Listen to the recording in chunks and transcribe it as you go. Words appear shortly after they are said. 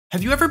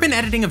Have you ever been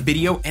editing a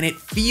video and it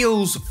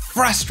feels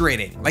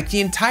frustrating? Like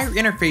the entire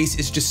interface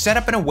is just set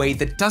up in a way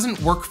that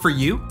doesn't work for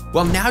you?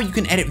 Well, now you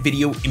can edit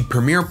video in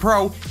Premiere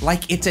Pro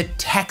like it's a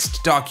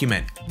text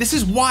document. This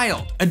is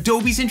wild.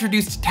 Adobe's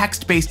introduced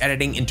text-based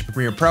editing into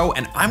Premiere Pro,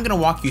 and I'm gonna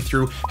walk you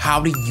through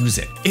how to use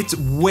it. It's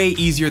way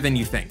easier than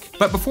you think.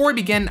 But before we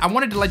begin, I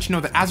wanted to let you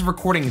know that as of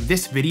recording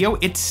this video,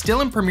 it's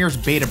still in Premiere's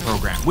beta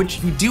program,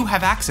 which you do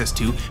have access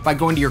to by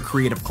going to your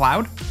Creative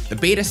Cloud, the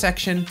beta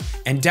section,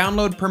 and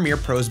download Premiere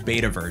Pro's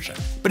beta version.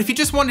 But if you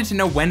just wanted to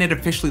know when it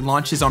officially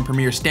launches on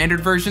Premiere's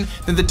standard version,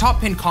 then the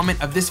top pinned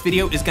comment of this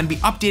video is gonna be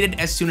updated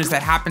as soon as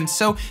that happens,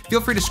 so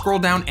feel free to scroll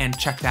down and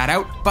check that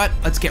out. But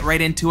let's get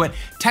right into it.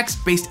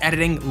 Text-based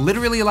editing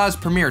literally allows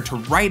Premiere to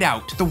write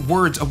out the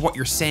words of what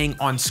you're saying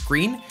on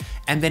screen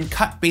and then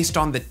cut based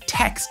on the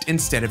text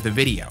instead of the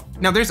video.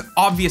 Now there's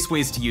obvious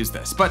ways to use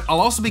this, but I'll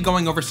also be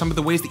going over some of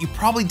the ways that you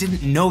probably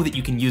didn't know that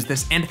you can use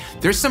this, and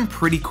there's some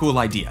pretty cool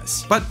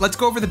ideas. But let's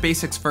go over the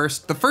basics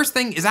first. The first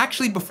thing is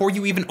actually before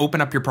you even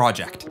open up your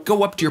project,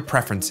 go up to your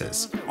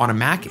preferences. On a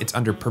Mac, it's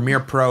under Premiere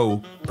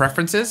Pro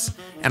Preferences,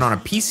 and on a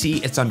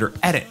PC, it's under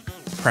Edit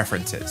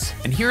Preferences.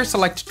 And here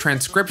select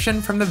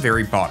Transcription from the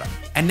very bottom.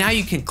 And now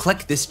you can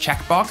click this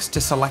checkbox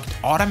to select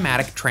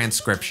Automatic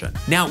Transcription.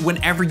 Now,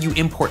 whenever you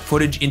import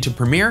footage into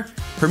Premiere,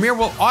 Premiere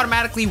will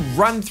automatically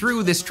run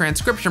through this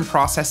transcription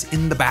process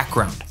in the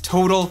background.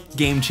 Total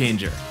game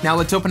changer. Now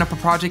let's open up a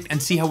project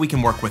and see how we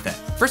can work with it.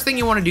 First thing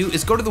you want to do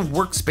is go to the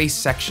Workspace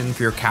section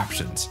for your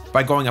captions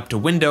by going up to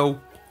Window,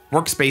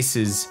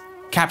 Workspaces,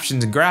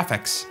 Captions and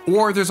Graphics,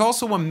 or there's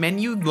also a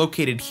menu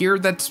located here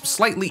that's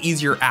slightly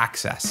easier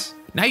access.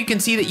 Now you can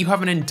see that you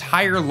have an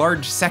entire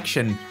large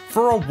section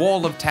for a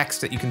wall of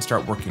text that you can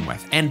start working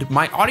with. And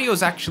my audio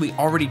is actually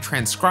already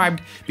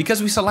transcribed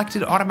because we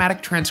selected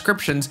automatic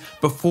transcriptions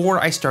before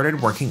I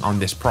started working on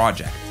this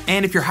project.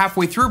 And if you're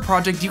halfway through a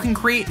project, you can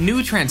create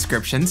new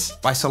transcriptions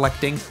by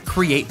selecting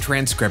Create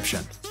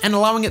Transcription and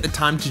allowing it the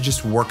time to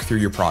just work through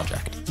your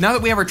project. Now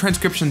that we have our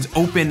transcriptions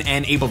open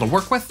and able to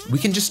work with, we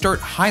can just start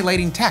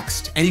highlighting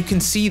text. And you can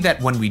see that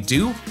when we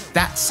do,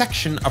 that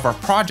section of our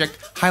project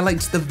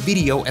highlights the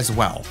video as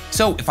well.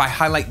 So if I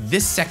highlight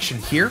this section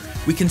here,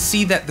 we can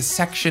see that the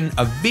section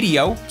of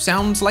video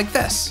sounds like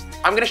this.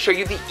 I'm gonna show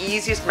you the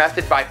easiest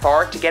method by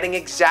far to getting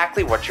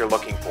exactly what you're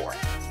looking for.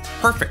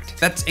 Perfect,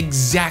 that's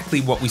exactly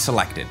what we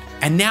selected.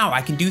 And now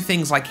I can do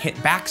things like hit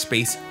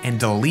backspace and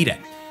delete it.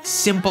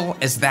 Simple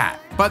as that.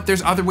 But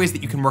there's other ways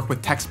that you can work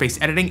with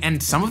text-based editing,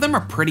 and some of them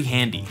are pretty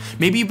handy.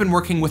 Maybe you've been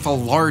working with a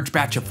large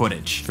batch of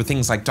footage for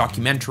things like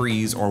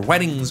documentaries or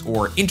weddings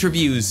or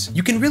interviews.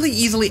 You can really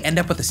easily end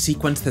up with a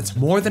sequence that's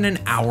more than an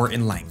hour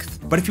in length.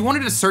 But if you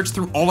wanted to search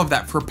through all of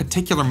that for a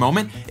particular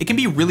moment, it can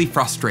be really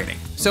frustrating.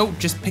 So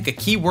just pick a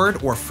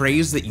keyword or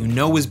phrase that you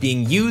know is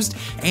being used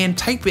and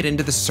type it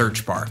into the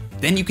search bar.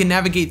 Then you can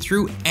navigate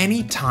through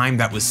any time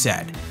that was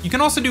said. You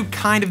can also do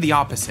kind of the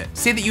opposite.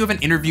 Say that you have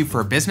an interview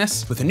for a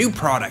business with a new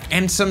product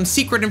and some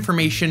secret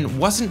information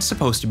wasn't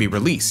supposed to be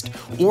released,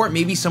 or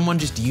maybe someone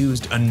just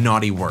used a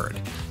naughty word.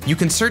 You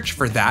can search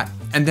for that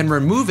and then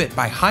remove it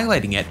by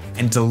highlighting it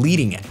and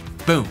deleting it.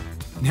 Boom.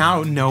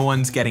 Now no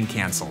one's getting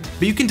canceled.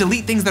 But you can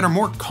delete things that are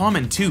more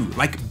common too,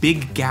 like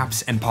big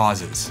gaps and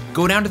pauses.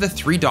 Go down to the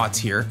three dots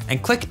here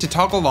and click to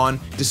toggle on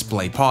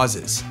Display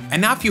Pauses.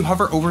 And now if you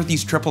hover over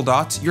these triple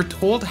dots, you're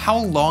told how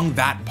long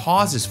that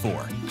pause is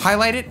for.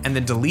 Highlight it and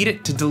then delete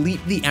it to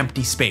delete the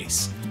empty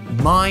space.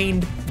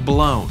 Mind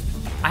blown.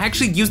 I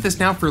actually use this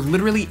now for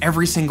literally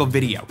every single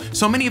video.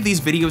 So many of these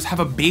videos have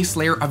a base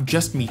layer of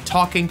just me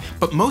talking,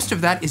 but most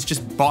of that is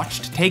just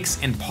botched takes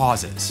and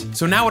pauses.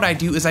 So now what I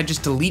do is I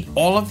just delete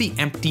all of the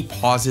empty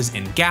pauses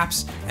and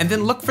gaps, and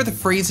then look for the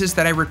phrases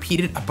that I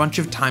repeated a bunch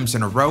of times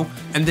in a row,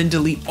 and then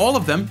delete all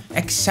of them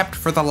except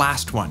for the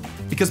last one.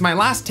 Because my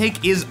last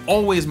take is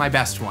always my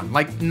best one,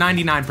 like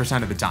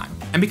 99% of the time.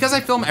 And because I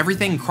film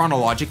everything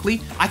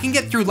chronologically, I can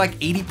get through like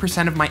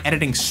 80% of my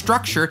editing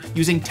structure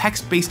using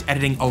text-based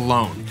editing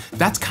alone.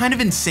 That's kind of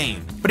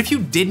insane. But if you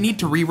did need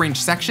to rearrange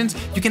sections,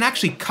 you can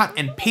actually cut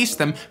and paste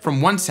them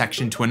from one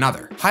section to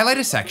another. Highlight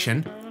a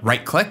section,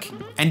 right-click,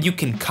 and you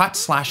can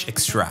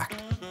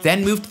cut/extract.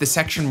 Then move to the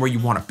section where you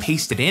want to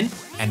paste it in,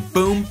 and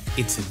boom,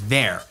 it's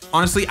there.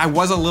 Honestly, I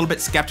was a little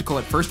bit skeptical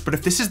at first, but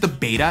if this is the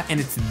beta and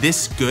it's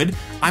this good,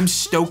 I'm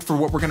stoked for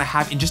what we're gonna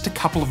have in just a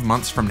couple of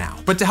months from now.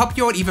 But to help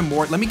you out even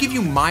more, let me give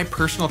you my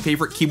personal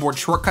favorite keyboard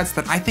shortcuts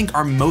that I think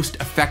are most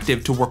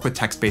effective to work with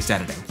text-based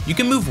editing. You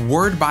can move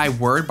word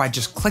by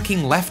just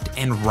clicking left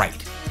and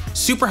right.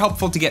 Super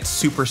helpful to get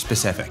super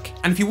specific.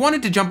 And if you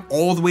wanted to jump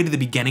all the way to the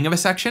beginning of a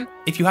section,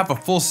 if you have a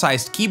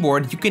full-sized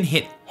keyboard, you can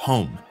hit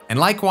Home. And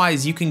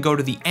likewise, you can go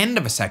to the end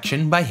of a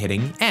section by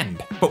hitting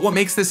End. But what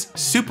makes this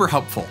super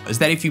helpful is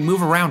that if you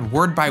move around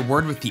word by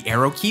word with the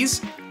arrow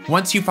keys,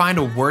 once you find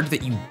a word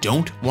that you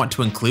don't want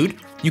to include,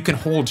 you can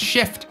hold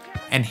Shift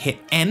and hit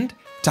End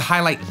to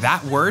highlight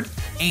that word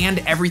and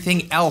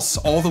everything else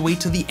all the way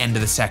to the end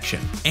of the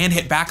section. And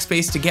hit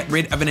backspace to get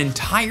rid of an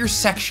entire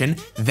section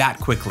that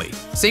quickly.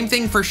 Same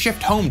thing for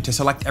Shift Home to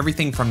select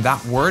everything from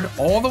that word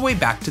all the way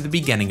back to the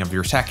beginning of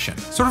your section.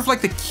 Sort of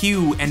like the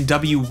Q and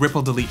W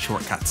ripple delete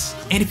shortcuts.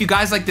 And if you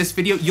guys like this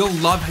video, you'll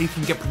love how you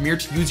can get Premiere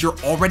to use your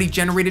already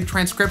generated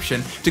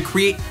transcription to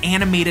create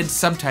animated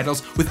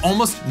subtitles with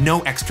almost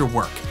no extra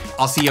work.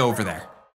 I'll see you over there.